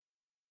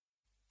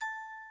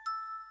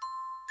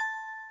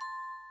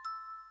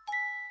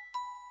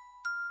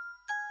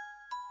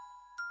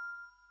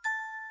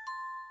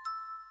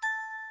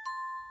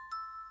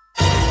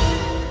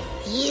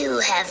You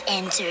have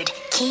entered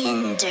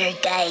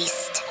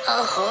Kindergeist,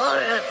 a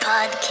horror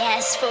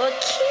podcast for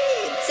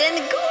kids and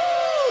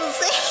ghouls.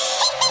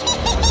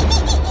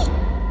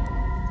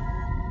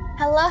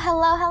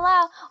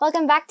 Hello.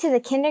 Welcome back to the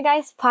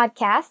Kindergeist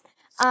podcast.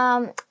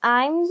 I'm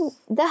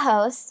the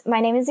host. My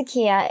name is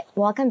Akia.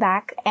 Welcome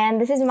back. And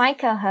this is my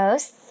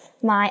co-host,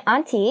 my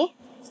auntie.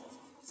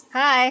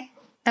 Hi,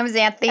 I'm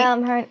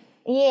Xanthi.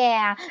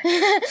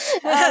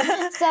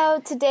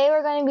 So today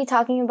we're going to be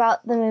talking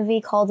about the movie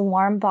called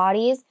Warm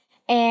Bodies.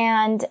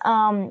 And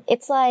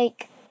it's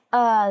like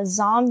a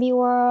zombie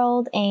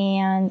world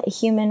and a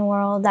human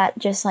world that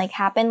just like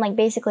happened, like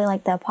basically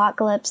like the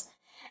apocalypse.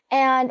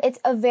 And it's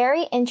a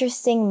very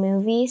interesting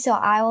movie. So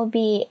I will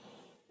be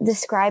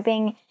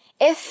describing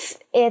if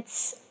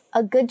it's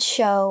a good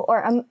show or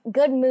a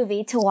good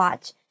movie to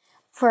watch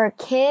for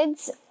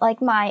kids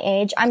like my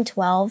age. I'm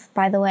 12,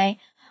 by the way.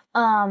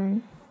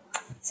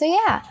 So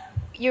yeah.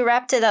 You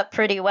wrapped it up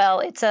pretty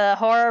well. It's a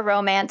horror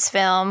romance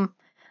film,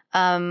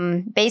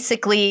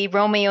 basically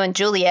Romeo and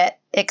Juliet,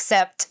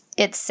 except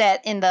it's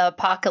set in the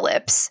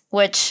apocalypse,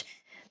 which,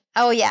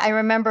 I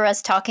remember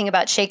us talking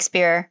about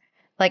Shakespeare.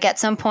 Like at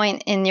some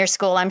point in your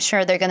school, I'm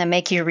sure they're going to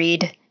make you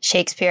read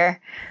Shakespeare.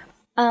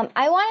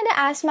 I wanted to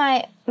ask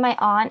my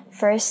aunt,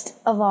 first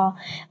of all,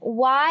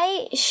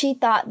 why she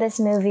thought this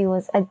movie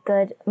was a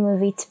good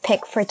movie to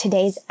pick for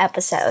today's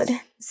episode.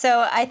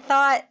 So I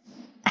thought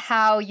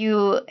how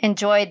you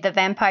enjoyed the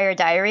Vampire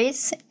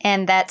Diaries,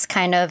 and that's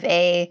kind of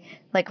a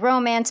like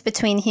romance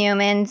between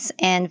humans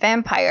and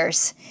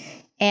vampires.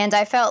 And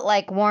I felt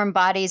like Warm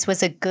Bodies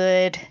was a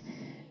good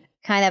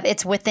kind of,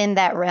 it's within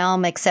that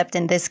realm, except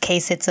in this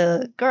case, it's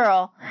a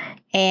girl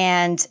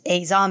and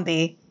a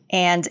zombie.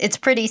 And it's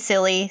pretty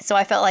silly. So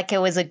I felt like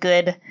it was a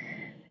good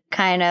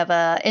kind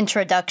of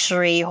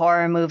introductory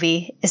horror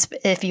movie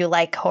if you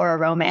like horror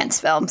romance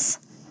films.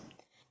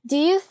 Do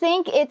you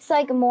think it's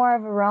like more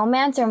of a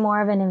romance or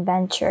more of an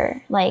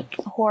adventure, like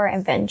horror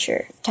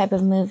adventure type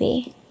of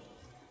movie?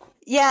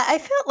 Yeah, I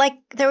felt like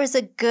there was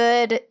a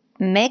good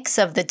mix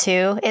of the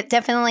two. It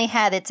definitely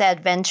had its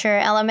adventure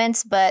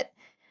elements, but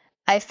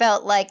I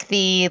felt like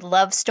the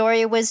love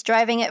story was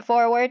driving it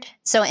forward.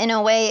 So in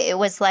a way, it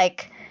was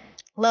like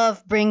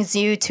love brings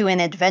you to an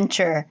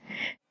adventure.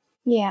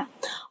 Yeah.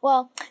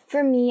 Well,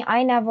 for me,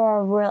 I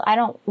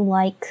don't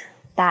like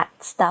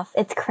that stuff.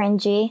 It's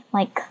cringy.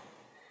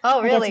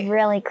 Oh, really? It's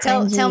really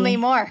cringy. Tell me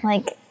more.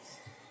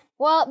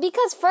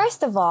 Because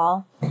first of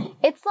all,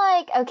 it's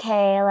like,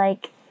 okay,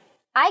 like,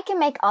 I can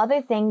make other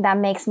things that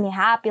makes me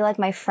happy. Like,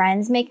 my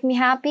friends make me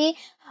happy.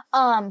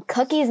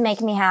 Cookies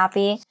make me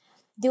happy.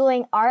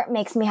 Doing art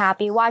makes me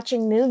happy.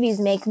 Watching movies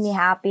makes me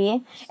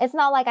happy. It's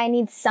not like I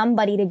need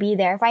somebody to be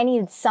there. If I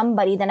needed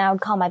somebody, then I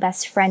would call my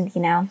best friend,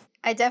 you know?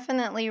 I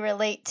definitely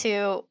relate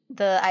to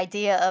the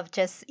idea of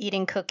just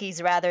eating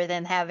cookies rather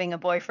than having a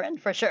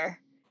boyfriend, for sure.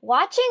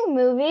 Watching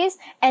movies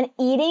and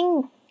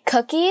eating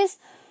cookies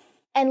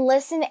and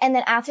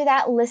then after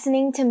that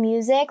listening to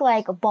music,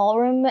 like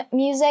ballroom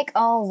music.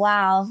 Oh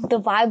wow, the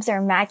vibes are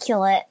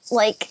immaculate.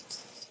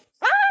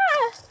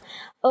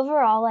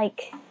 Overall,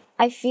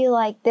 I feel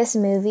like this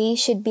movie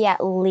should be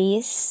at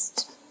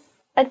least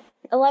a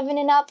 11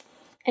 and up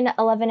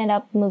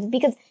movie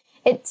because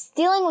it's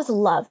dealing with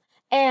love.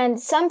 And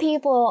some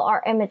people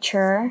are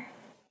immature.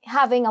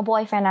 Having a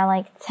boyfriend at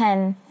like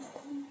 10.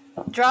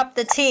 Drop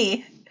the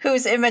T.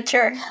 Who's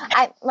immature?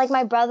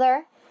 My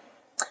brother.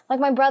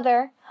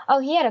 Oh,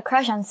 he had a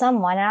crush on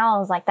someone, and I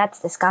was like, that's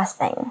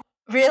disgusting.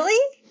 Really?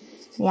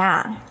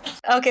 Yeah.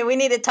 Okay, we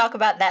need to talk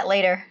about that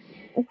later.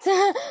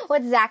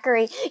 With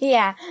Zachary.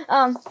 Yeah.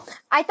 I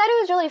thought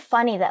it was really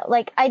funny, though.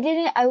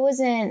 I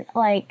wasn't,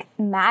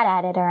 mad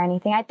at it or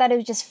anything. I thought it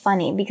was just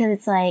funny, because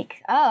it's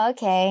like, oh,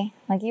 okay.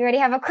 Like, you already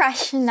have a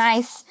crush.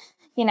 Nice.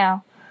 You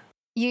know.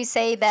 You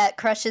say that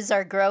crushes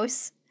are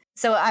gross,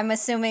 so I'm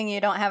assuming you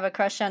don't have a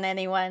crush on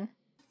anyone.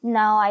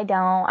 No, I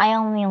don't. I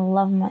only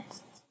love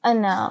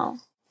no.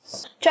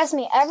 Trust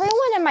me,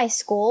 everyone in my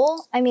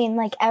school,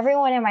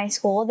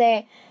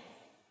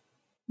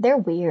 they're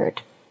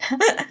weird.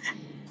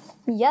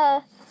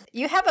 Yeah.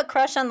 You have a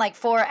crush on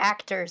 4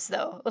 actors,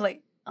 though,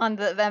 on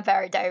the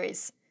Vampire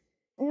Diaries.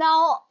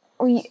 No,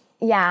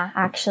 yeah,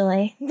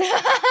 actually.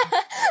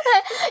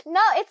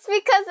 No, it's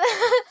because,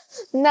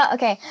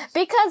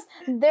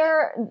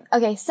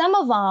 because some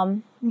of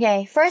them,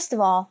 first of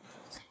all,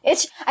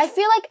 I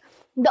feel like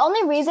the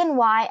only reason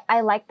why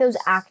I like those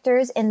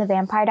actors in the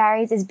Vampire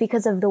Diaries is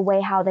because of the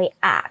way how they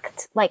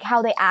act. Like,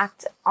 how they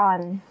act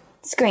on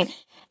screen.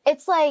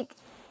 It's like,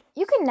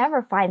 you can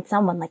never find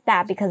someone like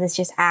that because it's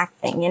just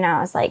acting, you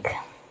know? It's like...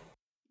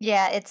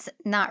 Yeah, it's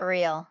not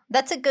real.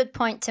 That's a good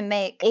point to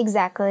make.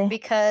 Exactly.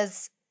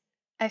 Because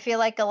I feel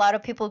like a lot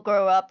of people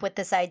grow up with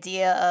this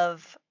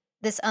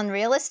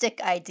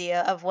unrealistic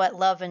idea of what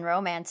love and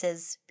romance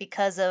is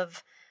because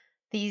of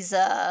these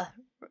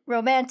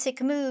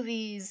romantic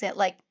movies,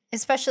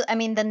 especially,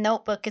 The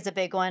Notebook is a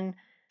big one.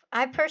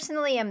 I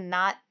personally am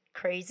not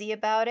crazy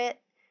about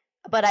it,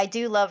 but I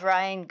do love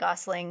Ryan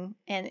Gosling,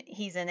 and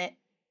he's in it.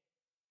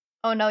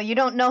 Oh no, you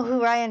don't know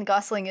who Ryan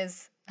Gosling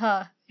is.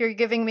 Huh. You're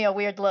giving me a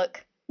weird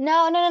look.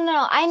 No.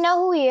 I know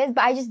who he is,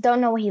 but I just don't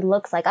know what he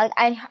looks like.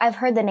 I've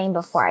heard the name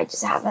before. I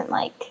just haven't,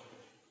 like,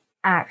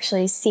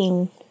 actually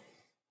seen.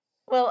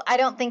 Well, I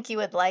don't think you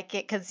would like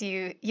it because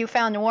you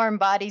found Warm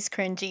Bodies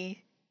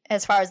cringy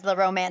as far as the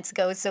romance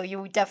goes, so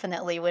you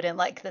definitely wouldn't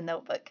like The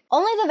Notebook.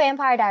 Only the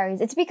Vampire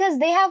Diaries. It's because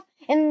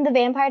in the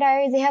Vampire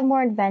Diaries, they have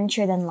more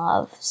adventure than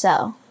love,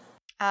 so.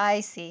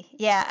 I see.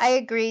 Yeah, I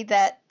agree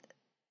that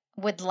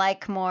would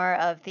like more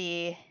of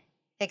the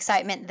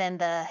excitement than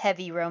the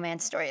heavy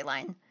romance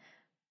storyline.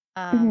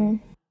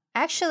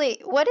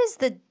 Actually, what is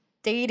the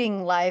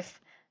dating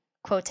life,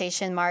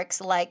 quotation marks,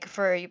 like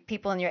for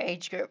people in your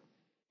age group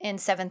in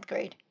 7th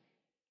grade?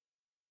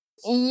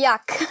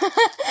 Yuck.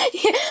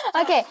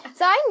 Okay,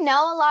 so I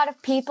know a lot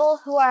of people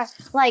who are,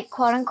 like,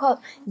 quote unquote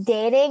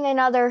dating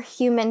another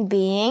human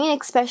being,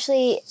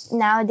 especially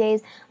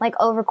nowadays, like,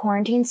 over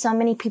quarantine. So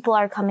many people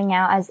are coming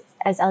out as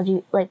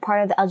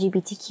part of the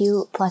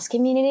LGBTQ plus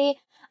community.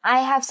 I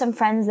have some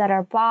friends that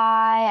are bi,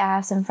 I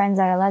have some friends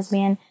that are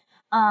lesbian.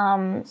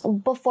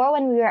 Before,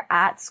 when we were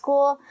at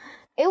school,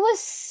 it was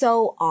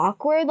so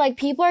awkward. Like,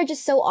 people are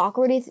just so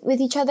awkward with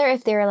each other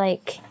if they're,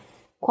 like,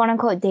 quote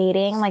unquote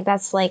dating. Like,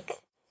 that's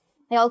like,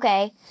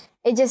 okay,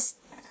 it just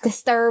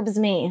disturbs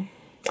me.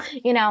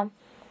 You know,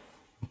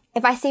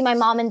 if I see my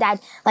mom and dad,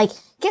 like,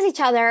 kiss each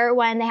other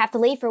when they have to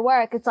leave for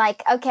work, it's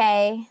like,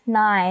 okay,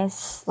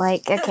 nice.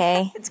 Like,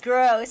 okay. It's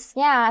gross.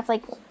 Yeah, it's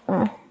like,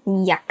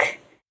 yuck.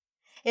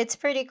 It's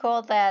pretty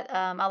cool that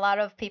a lot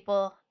of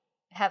people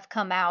have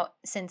come out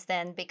since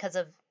then because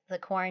of the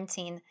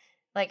quarantine.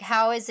 Like,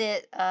 how is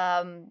it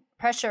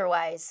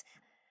pressure-wise?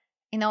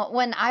 You know,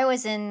 when I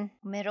was in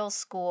middle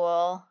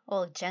school,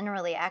 well,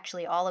 generally,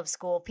 actually, all of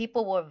school,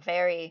 people were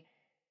very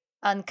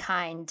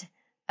unkind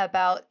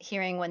about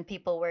hearing when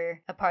people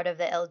were a part of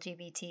the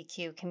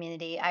LGBTQ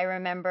community. I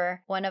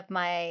remember one of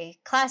my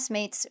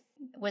classmates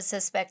was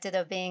suspected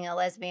of being a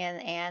lesbian,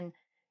 and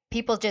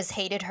people just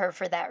hated her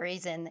for that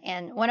reason.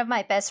 And one of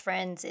my best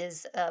friends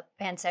is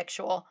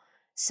pansexual,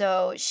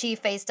 so she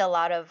faced a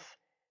lot of,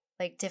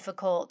 like,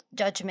 difficult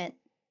judgment.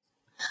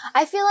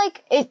 I feel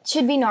like it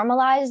should be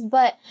normalized,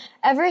 but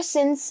ever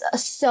since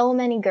so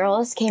many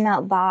girls came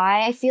out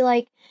bi, I feel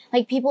like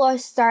people are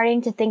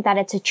starting to think that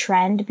it's a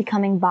trend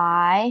becoming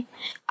bi.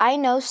 I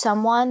know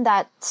someone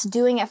that's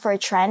doing it for a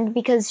trend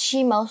because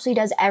she mostly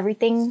does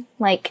everything,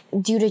 like,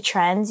 due to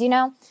trends, you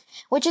know?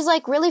 Which is,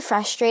 like, really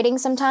frustrating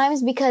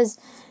sometimes because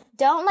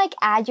don't, like,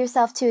 add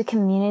yourself to a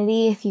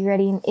community if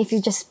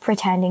you're just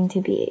pretending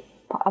to be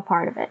a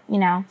part of it, you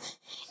know?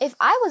 If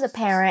I was a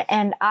parent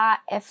and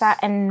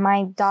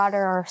my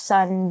daughter or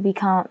son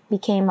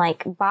became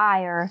like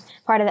bi or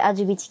part of the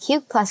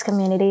LGBTQ plus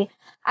community,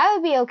 I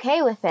would be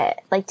okay with it.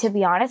 Like, to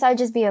be honest, I would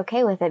just be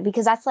okay with it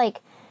because that's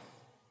like,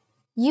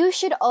 you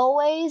should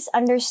always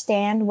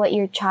understand what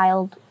your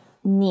child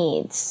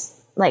needs.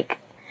 Like,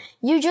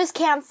 you just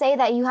can't say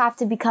that you have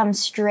to become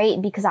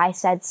straight because I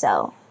said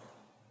so.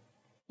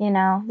 You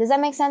know? Does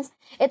that make sense?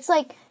 It's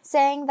like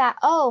saying that,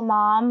 oh,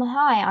 mom,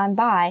 hi, I'm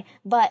bi,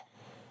 but,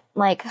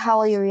 like, how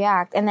will you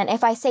react? And then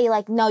if I say,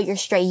 like, no, you're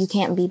straight, you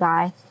can't be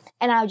bi,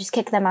 and I would just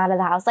kick them out of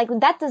the house. Like,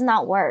 that does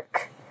not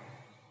work.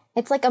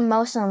 It's, like,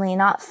 emotionally,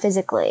 not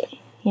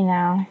physically, you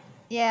know?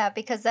 Yeah,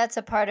 because that's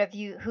a part of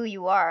you, who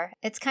you are.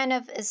 It's kind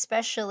of,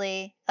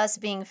 especially us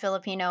being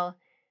Filipino,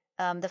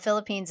 the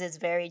Philippines is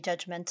very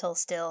judgmental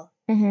still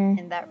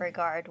in that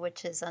regard,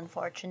 which is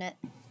unfortunate.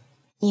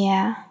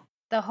 Yeah.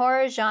 The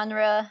horror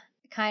genre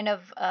kind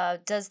of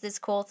does this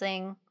cool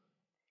thing.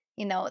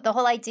 You know, the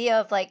whole idea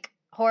of, like,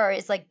 horror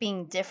is like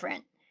being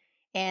different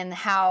and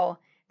how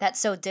that's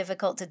so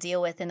difficult to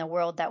deal with in a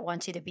world that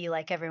wants you to be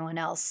like everyone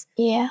else.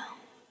 Yeah.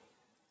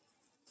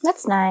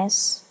 That's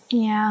nice.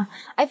 Yeah.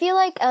 I feel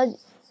like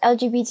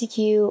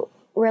LGBTQ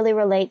really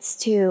relates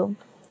to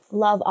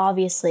love,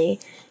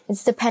 obviously.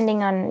 It's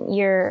depending on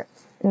your,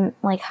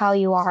 like, how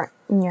you are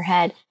in your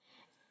head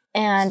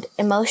and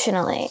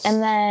emotionally.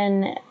 And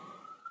then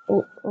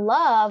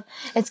love,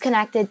 it's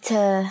connected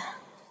to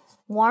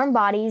Warm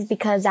Bodies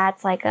because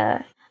that's like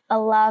a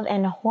love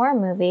and a horror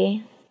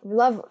movie.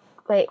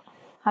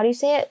 How do you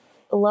say it?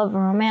 Love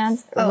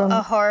romance?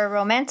 A horror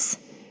romance?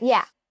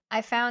 Yeah.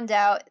 I found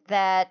out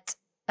that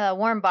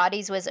Warm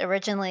Bodies was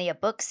originally a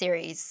book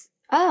series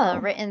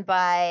written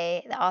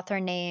by the author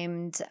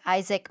named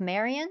Isaac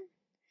Marion.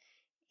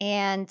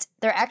 And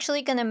they're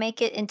actually going to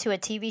make it into a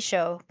TV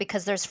show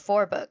because there's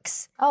 4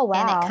 books. Oh,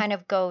 wow. And it kind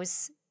of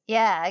goes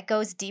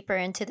deeper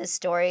into the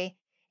story.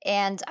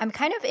 And I'm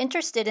kind of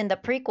interested in the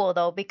prequel,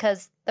 though,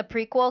 because the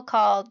prequel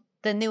called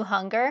The New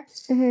Hunger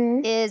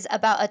is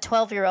about a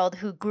 12-year-old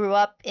who grew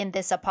up in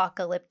this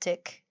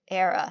apocalyptic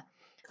era.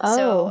 Oh.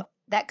 So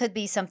that could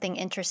be something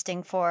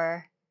interesting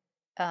for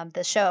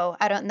the show.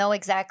 I don't know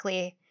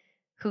exactly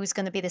who's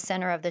going to be the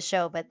center of the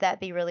show, but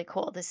that'd be really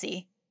cool to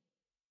see.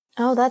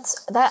 Oh,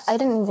 I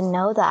didn't even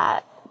know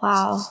that.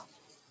 Wow.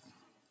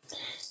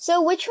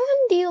 So which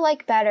one do you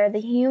like better, the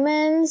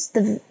humans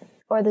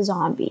or the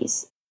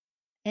zombies?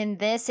 In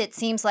this, it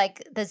seems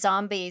like the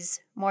zombies,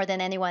 more than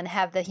anyone,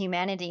 have the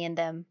humanity in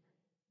them.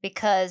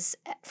 because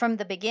from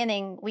the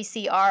beginning, we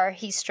see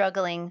he's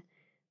struggling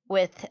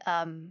with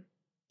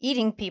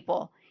eating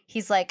people.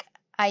 He's like,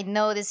 I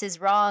know this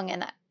is wrong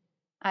and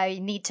I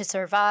need to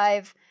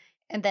survive.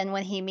 And then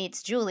when he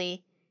meets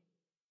Julie,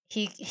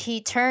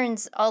 he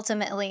turns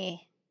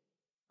ultimately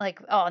like,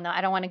 oh no,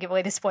 I don't want to give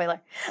away the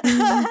spoiler.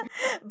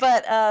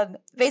 But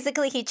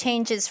basically he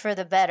changes for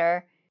the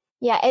better.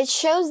 Yeah, it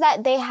shows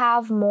that they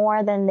have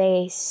more than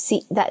they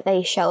see that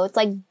they show. It's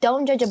like,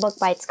 don't judge a book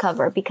by its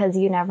cover, because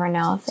you never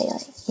know if they,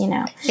 like, you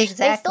know.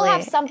 Exactly. They still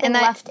have something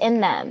left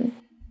in them.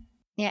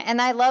 Yeah, and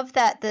I love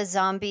that the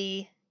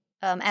zombie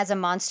as a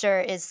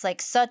monster is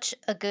like such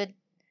a good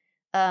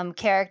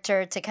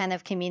character to kind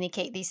of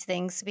communicate these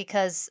things,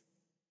 because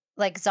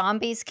like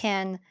zombies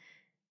can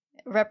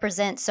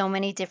represent so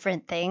many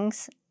different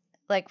things.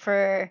 Like,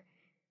 for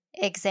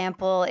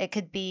example, it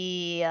could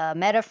be a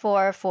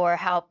metaphor for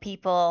how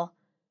people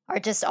are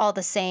just all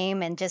the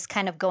same and just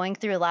kind of going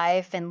through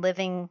life and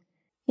living.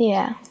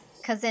 Yeah.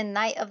 Because in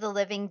Night of the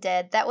Living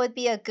Dead, that would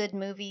be a good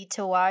movie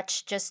to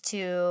watch just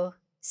to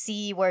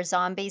see where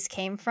zombies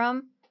came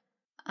from.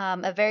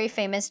 A very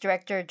famous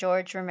director,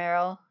 George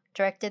Romero,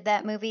 directed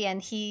that movie,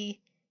 and he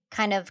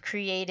kind of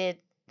created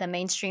the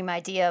mainstream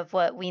idea of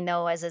what we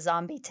know as a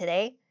zombie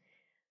today.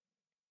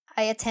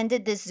 I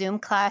attended this Zoom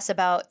class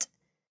about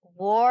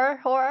war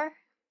horror,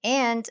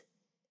 and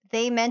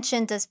they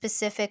mentioned a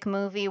specific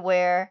movie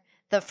where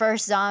the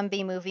first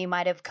zombie movie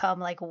might have come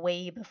like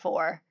way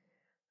before.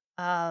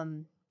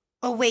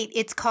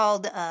 It's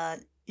called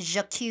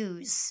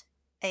J'accuse,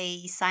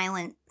 a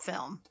silent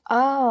film.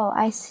 Oh,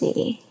 I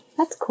see.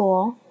 That's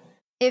cool.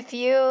 If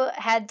you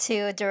had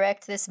to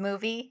direct this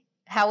movie,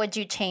 how would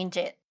you change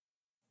it?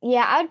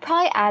 Yeah, I'd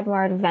probably add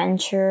more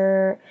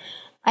adventure.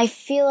 I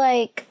feel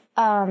like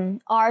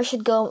R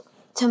should go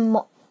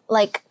to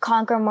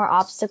conquer more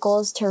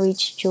obstacles to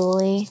reach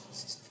Julie.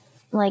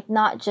 Like,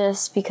 not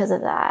just because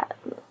of that,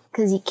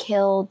 because he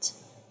killed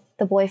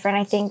the boyfriend.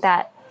 I think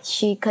that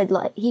he could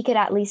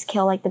at least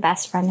kill like the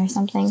best friend or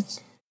something.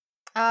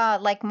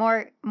 Like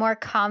more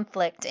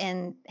conflict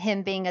in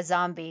him being a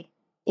zombie.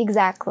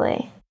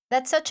 Exactly.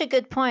 That's such a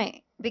good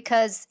point,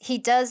 because he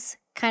does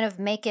kind of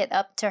make it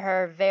up to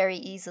her very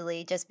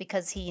easily just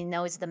because he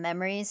knows the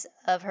memories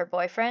of her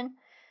boyfriend.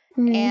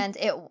 Mm-hmm. And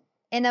it,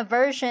 in a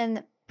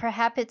version,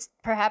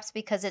 perhaps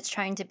because it's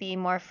trying to be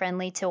more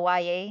friendly to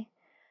YA.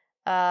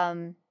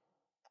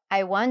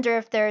 I wonder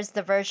if there's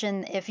the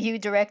version, if you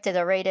directed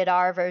a rated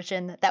R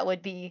version, that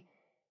would be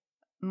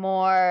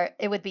more,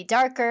 it would be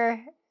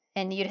darker,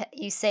 and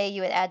you say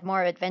you would add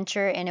more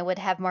adventure, and it would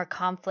have more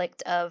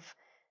conflict of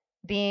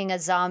being a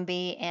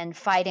zombie and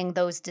fighting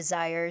those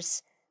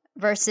desires,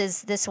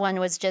 versus this one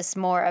was just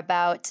more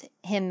about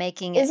him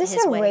making it his way. Is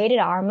this a rated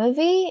R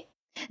movie?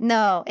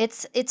 No,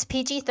 it's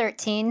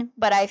PG-13,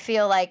 but I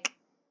feel like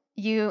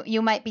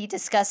you might be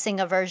discussing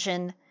a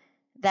version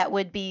that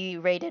would be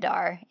rated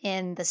R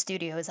in the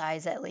studio's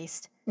eyes, at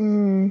least.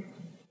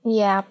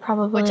 Yeah,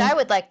 probably. Which I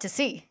would like to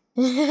see.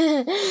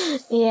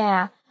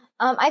 Yeah.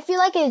 I feel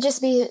like it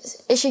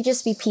should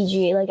just be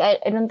PG. Like, I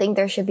don't think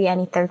there should be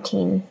any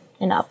 13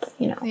 and up,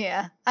 you know.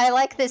 Yeah. I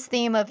like this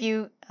theme of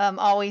you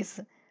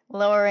always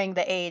lowering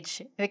the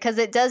age, because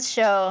it does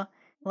show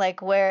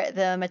like where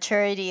the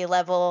maturity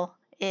level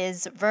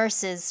is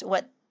versus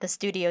what the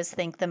studios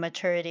think the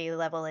maturity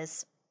level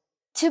is.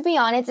 To be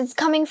honest, it's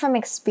coming from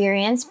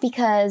experience,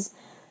 because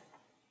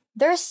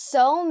there's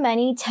so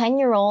many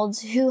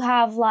 10-year-olds who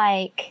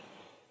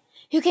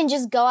can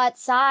just go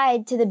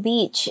outside to the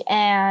beach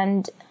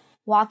and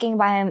walking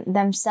by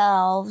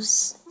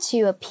themselves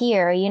to a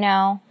pier, you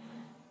know?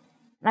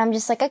 And I'm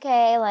just like,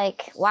 okay,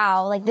 like,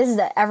 wow, like this is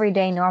the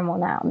everyday normal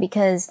now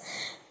because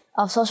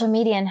of social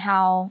media and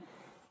how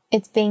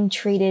it's being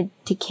treated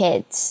to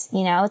kids,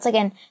 you know? It's like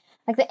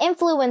the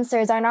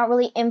influencers are not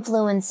really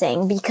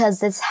influencing because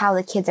that's how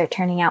the kids are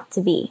turning out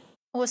to be.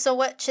 Well, so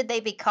what should they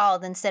be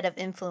called instead of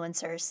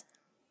influencers?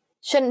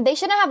 They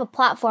shouldn't have a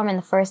platform in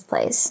the first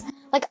place.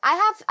 Like,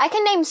 I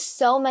can name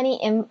so many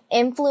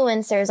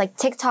influencers, like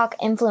TikTok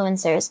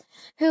influencers,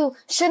 who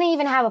shouldn't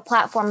even have a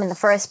platform in the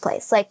first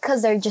place. Like,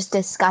 cause they're just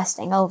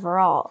disgusting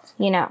overall,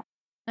 you know?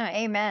 Oh,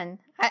 amen.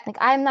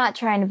 I'm not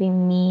trying to be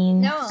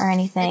mean or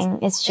anything.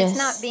 It's just... It's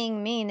not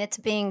being mean. It's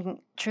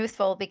being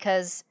truthful,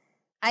 because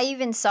I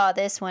even saw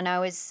this when I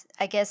was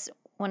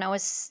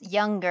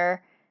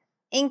younger,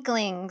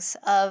 inklings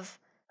of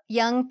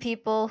young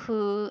people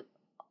who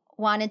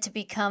wanted to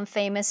become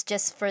famous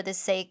just for the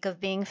sake of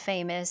being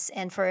famous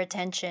and for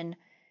attention.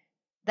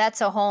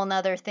 That's a whole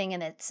nother thing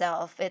in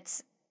itself.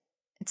 It's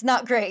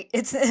not great.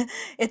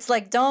 It's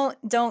like,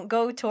 don't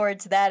go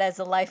towards that as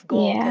a life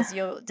goal, because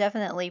you'll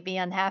definitely be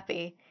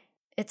unhappy.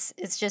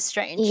 It's just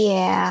strange.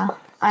 Yeah,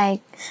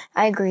 I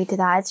agree to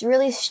that. It's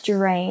really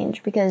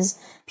strange because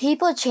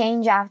people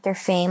change after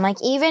fame. Like,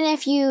 even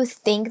if you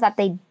think that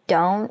they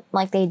don't,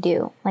 like, they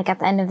do. Like, at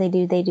the end of the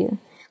day, they do.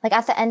 Like,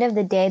 at the end of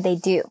the day, they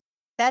do.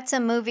 That's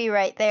a movie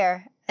right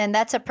there. And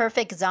that's a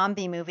perfect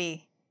zombie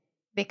movie,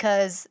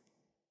 because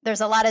there's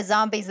a lot of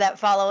zombies that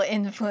follow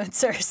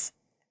influencers.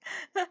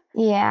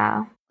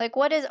 Yeah. Like,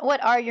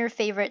 what are your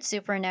favorite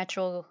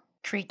supernatural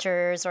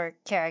creatures or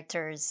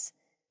characters?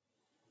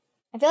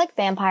 I feel like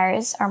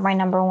vampires are my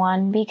number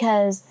one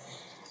because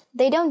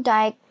they don't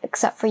die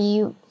except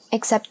you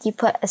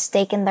put a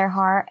stake in their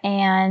heart,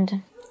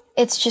 and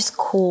it's just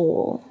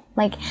cool.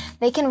 Like,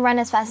 they can run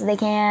as fast as they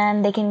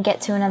can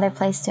get to another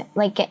place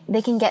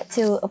they can get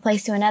to a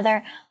place to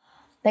another.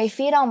 They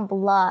feed on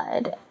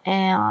blood,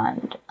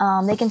 and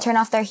they can turn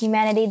off their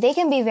humanity. They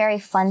can be very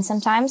fun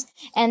sometimes,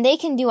 and they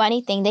can do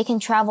anything. They can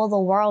travel the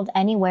world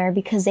anywhere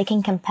because they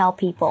can compel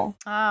people.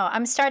 Oh,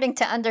 I'm starting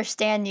to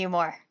understand you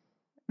more.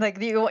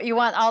 Like, you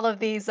want all of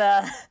these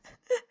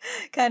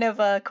kind of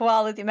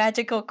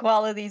magical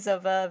qualities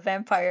of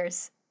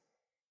vampires.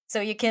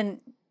 So you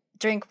can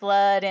drink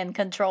blood and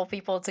control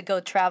people to go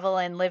travel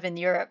and live in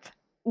Europe.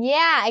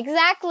 Yeah,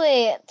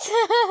 exactly.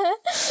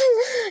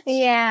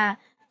 Yeah.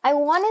 I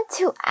wanted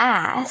to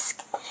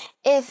ask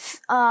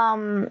if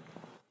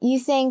you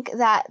think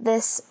that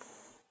this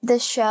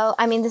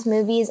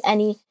movie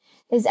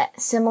is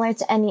similar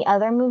to any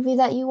other movie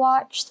that you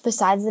watched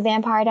besides The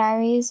Vampire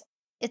Diaries?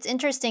 It's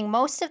interesting.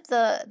 Most of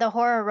the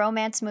horror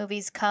romance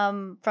movies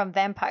come from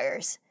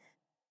vampires.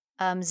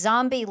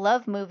 Zombie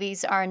love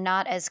movies are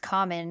not as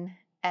common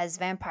as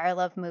vampire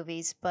love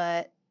movies,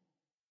 but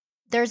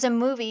there's a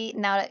movie,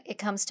 now that it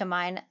comes to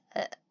mind,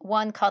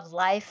 one called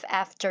Life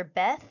After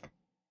Beth,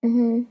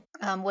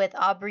 with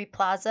Aubrey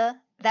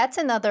Plaza. That's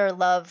another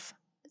love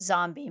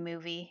zombie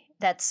movie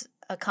that's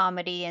a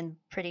comedy and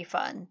pretty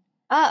fun.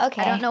 Oh,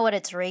 okay. I don't know what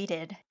it's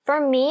rated.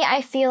 For me,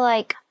 I feel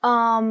like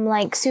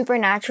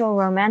supernatural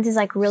romance is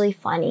like really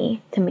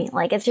funny to me.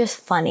 Like, it's just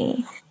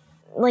funny.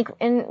 Like,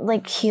 in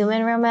like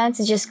human romance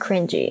is just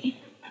cringy.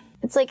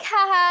 It's like,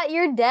 haha,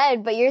 you're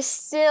dead, but you're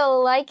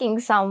still liking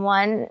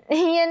someone,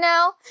 you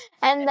know?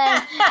 And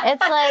then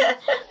it's like,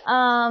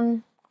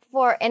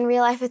 in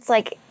real life, it's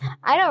like,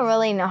 I don't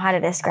really know how to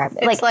describe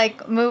it. It's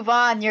like move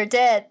on, you're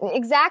dead.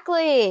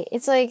 Exactly.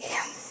 It's like,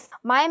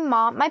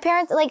 my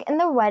parents, like, in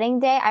the wedding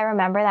day, I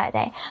remember that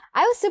day,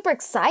 I was super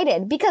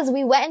excited because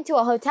we went into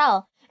a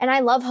hotel, and I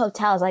love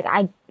hotels. Like,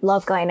 I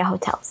love going to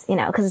hotels, you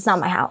know, because it's not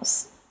my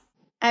house.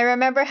 I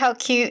remember how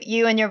cute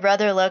you and your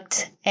brother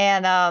looked,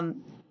 and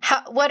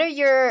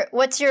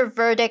what's your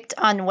verdict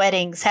on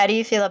weddings? How do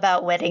you feel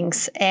about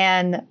weddings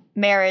and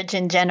marriage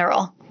in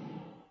general?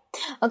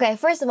 Okay,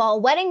 first of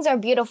all, weddings are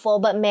beautiful,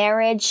 but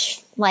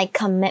marriage, like,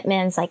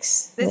 commitments, like,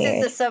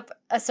 weird. This is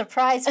a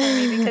surprise for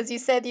me because you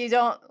said you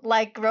don't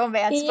like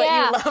romance, but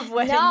you love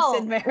weddings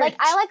and marriage. Like,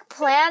 I like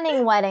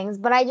planning weddings,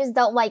 but I just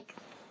don't like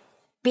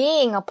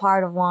being a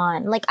part of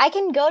one. Like, I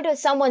can go to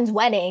someone's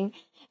wedding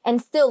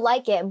and still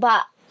like it,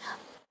 but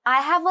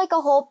I have like a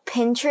whole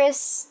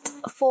Pinterest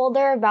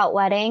folder about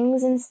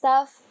weddings and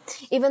stuff.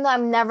 Even though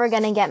I'm never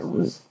gonna get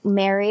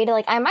married,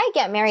 like, I might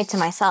get married to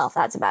myself.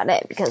 That's about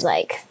it, because,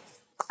 like,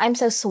 I'm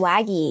so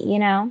swaggy, you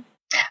know?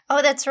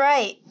 Oh, that's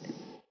right.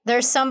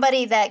 There's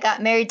somebody that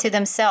got married to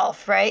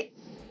themselves, right?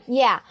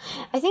 Yeah.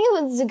 I think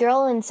it was a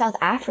girl in South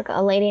Africa,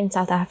 a lady in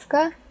South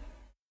Africa.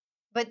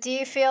 But do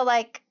you feel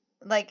like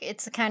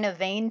it's kind of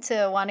vain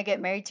to want to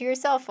get married to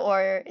yourself,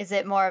 or is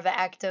it more of an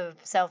act of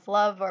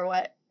self-love, or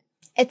what?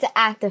 It's an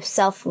act of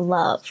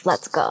self-love.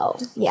 Let's go.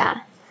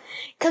 Yeah.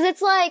 Because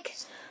it's like,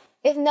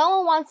 if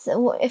no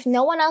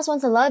one else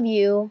wants to love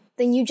you,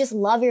 then you just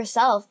love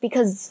yourself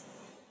because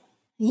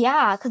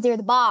you're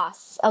the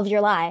boss of your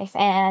life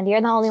and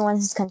you're the only one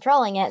who's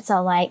controlling it.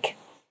 So, like,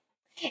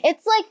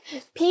 it's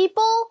like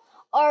people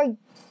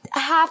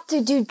have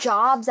to do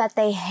jobs that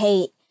they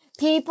hate.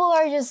 People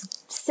are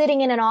just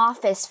sitting in an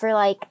office for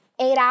like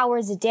 8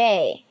 hours a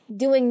day,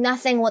 doing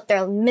nothing with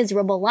their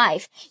miserable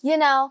life, you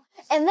know?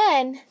 And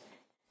then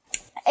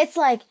it's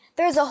like,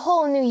 there's a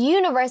whole new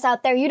universe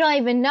out there you don't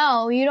even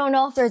know. You don't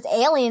know if there's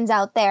aliens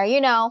out there, you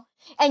know?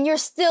 And you're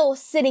still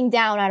sitting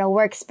down at a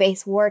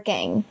workspace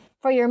working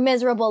for your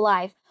miserable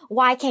life.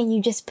 Why can't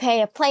you just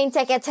pay a plane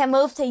ticket to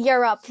move to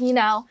Europe, you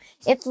know?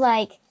 It's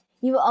like,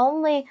 you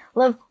only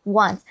live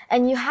once,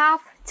 and you have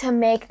to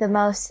make the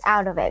most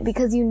out of it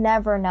because you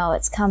never know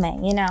it's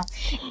coming, you know?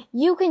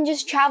 You can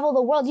just travel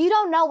the world. You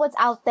don't know what's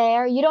out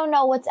there. You don't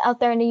know what's out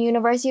there in the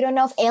universe. You don't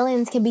know if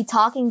aliens can be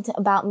talking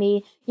about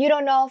me. You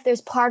don't know if there's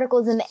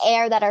particles in the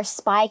air that are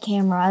spy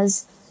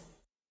cameras.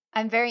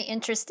 I'm very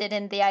interested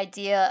in the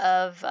idea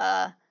of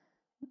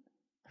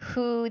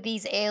who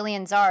these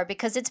aliens are,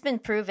 because it's been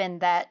proven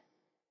that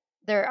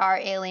there are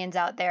aliens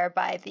out there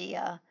by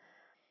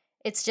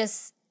it's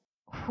just,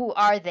 who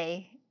are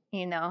they?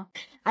 You know,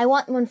 I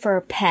want one for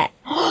a pet.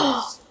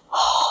 A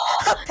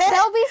pet?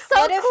 That would be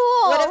so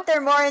cool. What if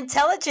they're more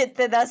intelligent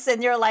than us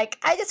and you're like,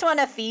 I just want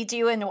to feed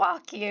you and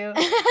walk you?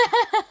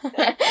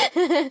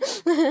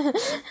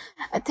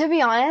 To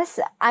be honest,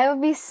 I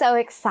would be so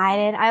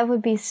excited. I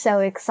would be so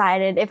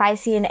excited if I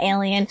see an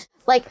alien.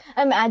 Like,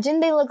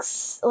 imagine they look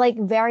like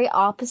very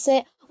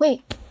opposite.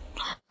 Wait,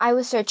 I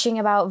was searching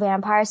about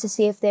vampires to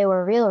see if they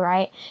were real,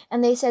 right?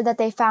 And they said that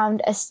they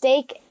found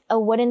a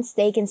wooden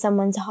stake in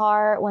someone's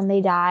heart when they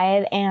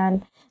died,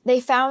 and they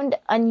found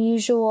an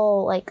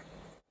unusual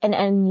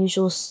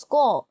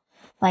skull.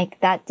 like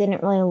that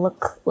didn't really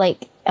look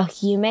like a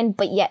human,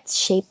 but yet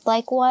shaped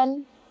like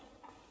one.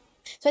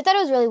 So I thought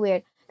it was really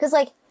weird because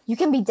like you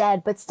can be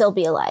dead but still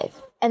be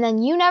alive. And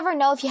then you never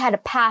know if you had a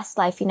past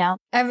life, you know?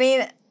 I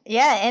mean,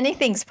 yeah,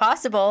 anything's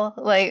possible.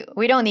 Like,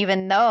 we don't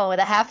even know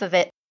the half of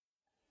it.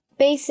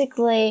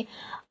 Basically,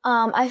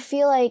 I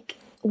feel like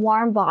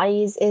Warm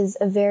Bodies is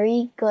a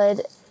very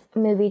good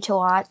movie to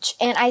watch.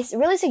 And I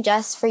really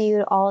suggest for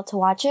you all to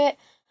watch it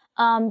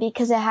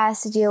because it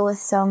has to deal with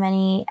so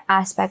many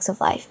aspects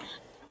of life.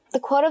 The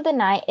quote of the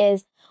night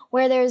is,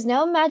 "Where there is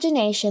no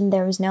imagination,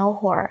 there is no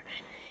horror."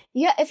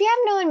 Yeah, if you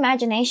have no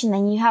imagination,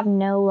 then you have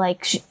no,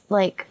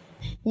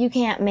 you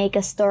can't make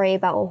a story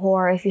about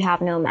horror if you have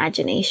no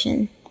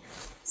imagination.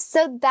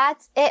 So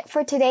that's it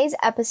for today's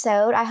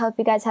episode. I hope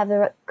you guys have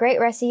a great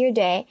rest of your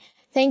day.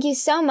 Thank you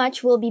so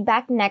much. We'll be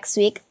back next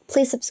week.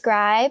 Please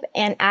subscribe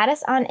and add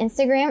us on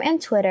Instagram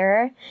and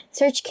Twitter.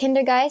 Search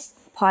Kindergeist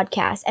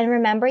Podcast. And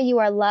remember, you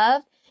are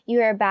loved,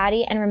 you are a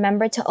baddie, and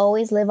remember to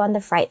always live on the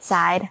fright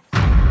side.